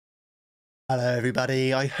Hello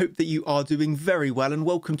everybody, I hope that you are doing very well and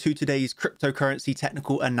welcome to today's cryptocurrency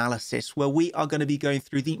technical analysis, where we are going to be going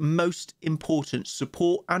through the most important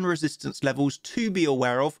support and resistance levels to be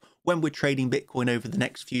aware of when we're trading Bitcoin over the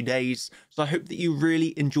next few days. So I hope that you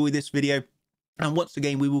really enjoy this video, and once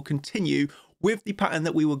again we will continue with the pattern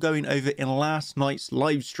that we were going over in last night's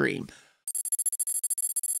live stream.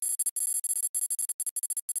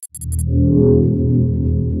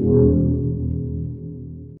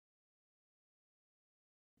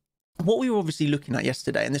 What we were obviously looking at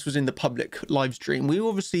yesterday, and this was in the public live stream, we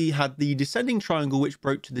obviously had the descending triangle which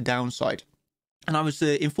broke to the downside. And I was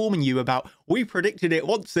informing you about, we predicted it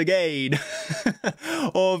once again,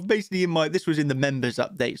 of basically this was in the members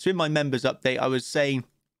update. So in my members update, I was saying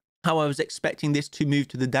how I was expecting this to move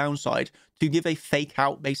to the downside to give a fake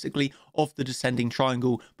out basically of the descending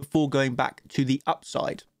triangle before going back to the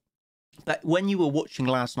upside. That when you were watching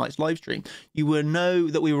last night's live stream, you will know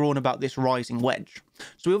that we were on about this rising wedge.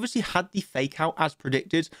 So we obviously had the fake out as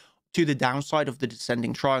predicted to the downside of the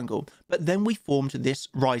descending triangle, but then we formed this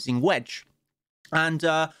rising wedge. And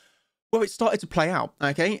well, it started to play out,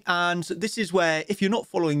 okay? And this is where, if you're not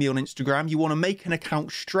following me on Instagram, you want to make an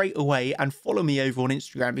account straight away and follow me over on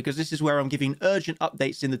Instagram, because this is where I'm giving urgent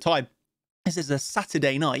updates in the time. This is a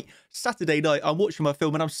Saturday night. I'm watching my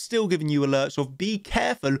film and I'm still giving you alerts of be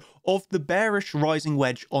careful of the bearish rising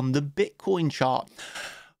wedge on the Bitcoin chart.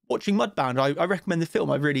 Watching Mudbound, I recommend the film.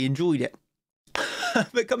 I really enjoyed it.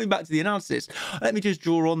 But coming back to the analysis, let me just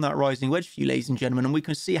draw on that rising wedge for you, ladies and gentlemen, and we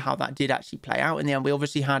can see how that did actually play out. In the end, we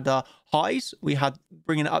obviously had highs. We had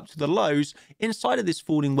bringing it up to the lows inside of this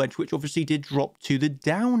falling wedge, which obviously did drop to the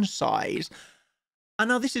downside. And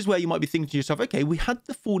now this is where you might be thinking to yourself, okay, we had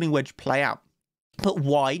the falling wedge play out, but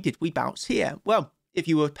why did we bounce here? Well, if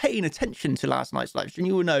you were paying attention to last night's live stream,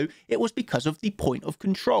 you will know it was because of the point of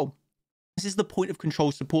control. This is the point of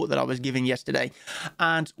control support that I was giving yesterday.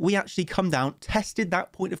 And we actually come down, tested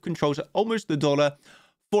that point of control at almost the dollar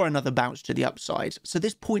for another bounce to the upside. So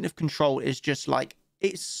this point of control is just like,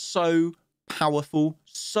 it's so powerful,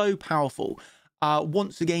 so powerful.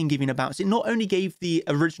 Once again giving a bounce. It not only gave the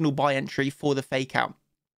original buy entry for the fake out,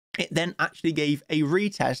 it then actually gave a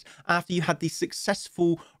retest after you had the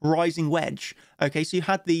successful rising wedge. Okay, so you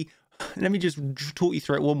had the, let me just talk you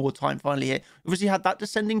through it one more time finally here. Obviously you had that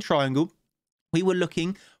descending triangle. We were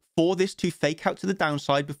looking for this to fake out to the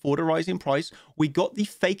downside before the rising price. We got the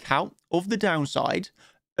fake out of the downside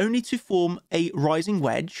only to form a rising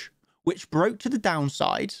wedge, which broke to the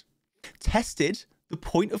downside, tested the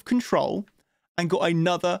point of control, and got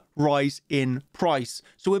another rise in price.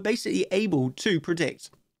 So we're basically able to predict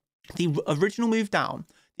the original move down,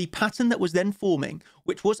 the pattern that was then forming,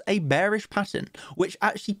 which was a bearish pattern, which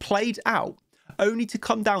actually played out only to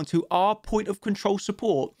come down to our point of control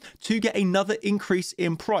support to get another increase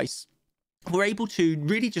in price. We're able to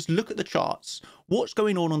really just look at the charts, what's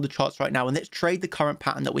going on the charts right now, and let's trade the current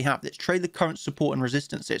pattern that we have. Let's trade the current support and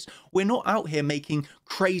resistances. We're not out here making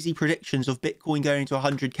crazy predictions of Bitcoin going to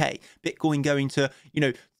 100K, Bitcoin going to,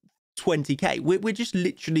 20K. We're just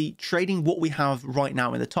literally trading what we have right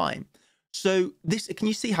now in the time. So this, can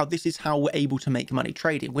you see how this is how we're able to make money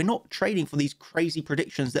trading? We're not trading for these crazy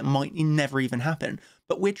predictions that might never even happen,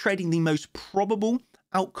 but we're trading the most probable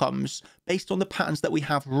outcomes based on the patterns that we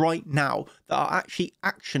have right now that are actually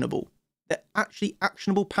actionable. They're actually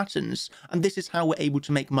actionable patterns, and this is how we're able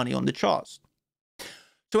to make money on the charts.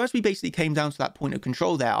 So as we basically came down to that point of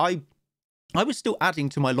control there, I was still adding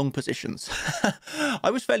to my long positions. I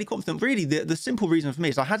was fairly confident. Really, the simple reason for me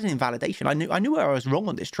is I had an invalidation. I knew where I was wrong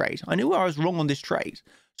on this trade.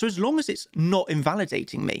 So as long as it's not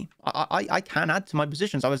invalidating me, I can add to my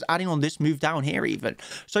positions. I was adding on this move down here even.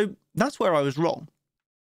 So that's where I was wrong.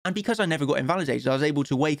 And because I never got invalidated, I was able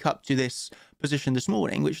to wake up to this position this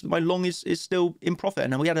morning, which my long is still in profit.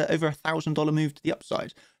 And then we had over $1,000 move to the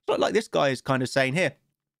upside. So like this guy is kind of saying here,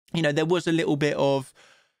 there was a little bit of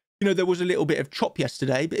chop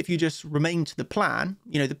yesterday, but if you just remain to the plan,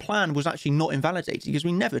 the plan was actually not invalidated because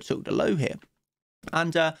we never took the low here.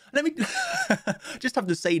 And let me just have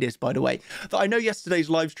to say this, by the way, that I know yesterday's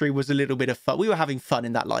live stream was a little bit of fun. We were having fun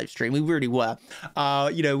in that live stream. We really were. We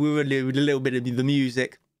were with a little bit of the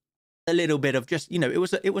music, a little bit of just,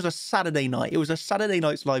 it was a Saturday night. It was a Saturday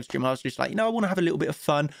night's live stream. I was just like, I want to have a little bit of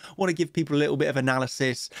fun. I want to give people a little bit of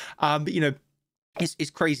analysis. But it's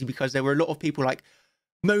crazy because there were a lot of people like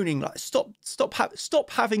moaning like stop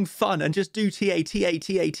having fun and just do TA.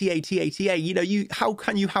 How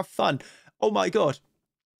can you have fun? Oh my god.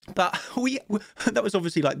 But that was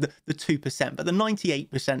obviously like the 2%, but the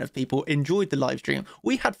 98% of people enjoyed the live stream.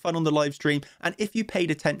 We had fun on the live stream, and if you paid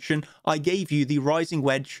attention, I gave you the rising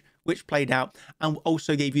wedge which played out, and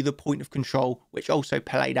also gave you the point of control, which also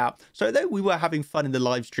played out. So though we were having fun in the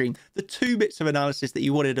live stream, the two bits of analysis that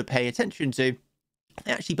you wanted to pay attention to,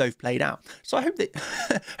 they actually both played out. So I hope that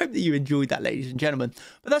hope that you enjoyed that, ladies and gentlemen.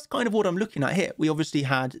 But that's kind of what I'm looking at here. We obviously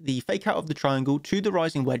had the fake out of the triangle to the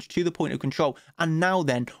rising wedge to the point of control. And now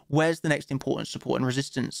then, where's the next important support and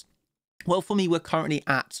resistance? Well, for me, we're currently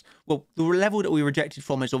at, well, the level that we rejected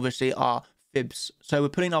from is obviously our fibs. So we're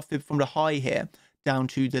putting our fib from the high here down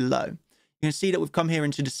to the low. You can see that we've come here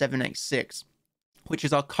into the 786, which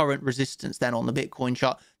is our current resistance then on the Bitcoin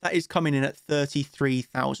chart. That is coming in at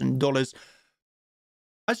 $33,000.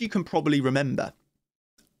 As you can probably remember,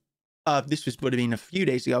 this would have been a few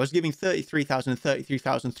days ago, I was giving $33,000 and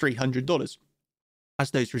 $33,300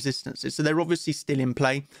 as those resistances. So they're obviously still in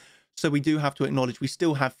play. So we do have to acknowledge we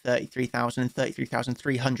still have 33,000 and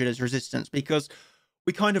 33,300 as resistance, because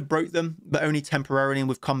we kind of broke them, but only temporarily, and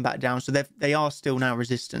we've come back down. So they are still now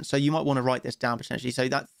resistance. So you might want to write this down potentially. So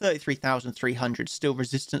that 33,300 still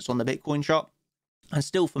resistance on the Bitcoin chart. And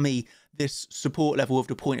still, for me, this support level of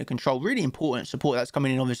the point of control, really important support, that's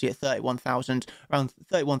coming in obviously at 31,000, around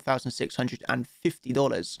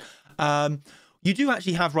 $31,650. You do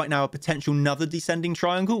actually have right now a potential another descending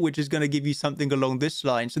triangle, which is going to give you something along this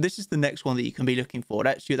line. So this is the next one that you can be looking for.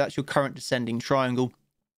 That's your current descending triangle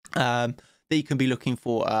that you can be looking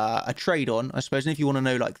for a trade on, I suppose. And if you want to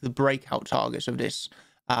know like the breakout targets of this,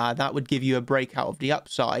 that would give you a breakout of the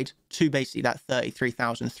upside to basically that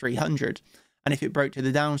 33,300. And if it broke to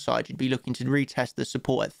the downside, you'd be looking to retest the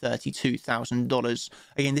support at $32,000.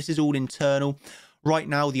 Again, this is all internal. Right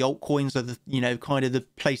now, the altcoins are the, kind of the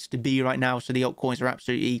place to be right now. So the altcoins are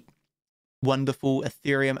absolutely wonderful.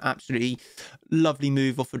 Ethereum, absolutely lovely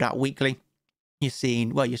move off of that weekly. You're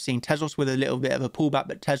seeing Tezos with a little bit of a pullback,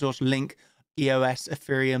 but Tezos, Link, EOS,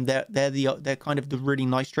 Ethereum, they're kind of the really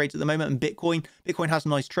nice trades at the moment. And Bitcoin has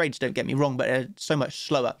nice trades, don't get me wrong, but they're so much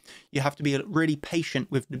slower. You have to be really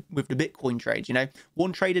patient with the Bitcoin trades.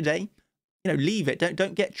 One trade a day. Leave it.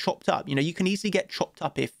 Don't get chopped up. You can easily get chopped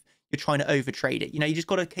up if you're trying to overtrade it. You just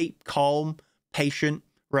got to keep calm, patient,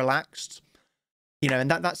 relaxed.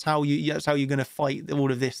 And that's how you're going to fight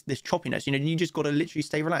all of this choppiness. You just got to literally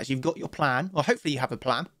stay relaxed. You've got your plan. Well, hopefully you have a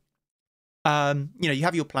plan. You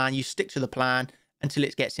have your plan, you stick to the plan until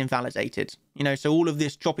it gets invalidated. So all of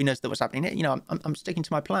this choppiness that was happening here, I'm sticking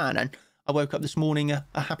to my plan, and I woke up this morning a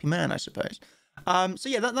happy man, I suppose. So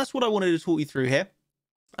yeah, that's what I wanted to talk you through here.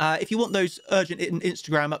 If you want those urgent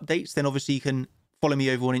Instagram updates, then obviously you can follow me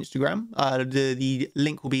over on Instagram. The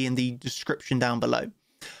link will be in the description down below.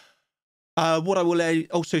 What I will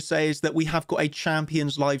also say is that we have got a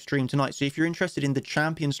Champions live stream tonight. So if you're interested in the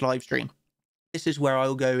Champions live stream, this is where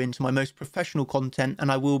I'll go into my most professional content, and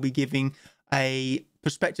I will be giving a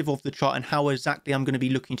perspective of the chart and how exactly I'm going to be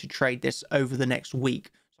looking to trade this over the next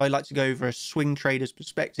week. So I like to go over a swing trader's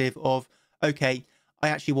perspective of, okay, I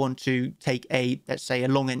actually want to take let's say a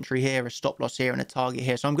long entry here, a stop loss here, and a target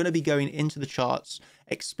here. So I'm going to be going into the charts,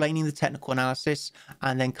 explaining the technical analysis,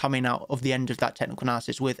 and then coming out of the end of that technical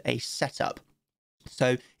analysis with a setup.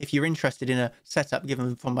 So if you're interested in a setup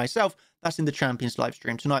given from myself, that's in the Champions live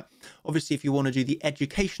stream tonight. Obviously, if you want to do the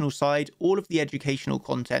educational side, all of the educational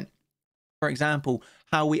content, for example,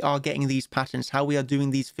 how we are getting these patterns, how we are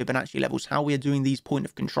doing these Fibonacci levels, how we are doing these point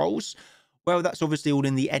of controls, well, that's obviously all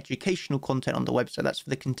in the educational content on the website. That's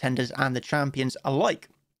for the contenders and the champions alike.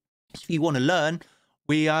 So if you want to learn,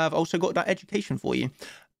 we have also got that education for you.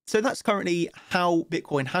 So that's currently how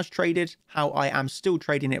Bitcoin has traded, how I am still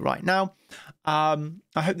trading it right now. I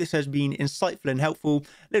hope this has been insightful and helpful.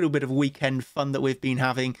 A little bit of weekend fun that we've been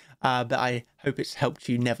having, but I hope it's helped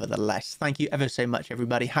you nevertheless. Thank you ever so much,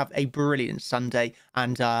 everybody. Have a brilliant Sunday,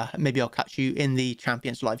 and maybe I'll catch you in the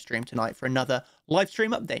Champions live stream tonight for another live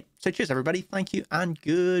stream update. So cheers, everybody. Thank you and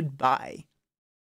goodbye.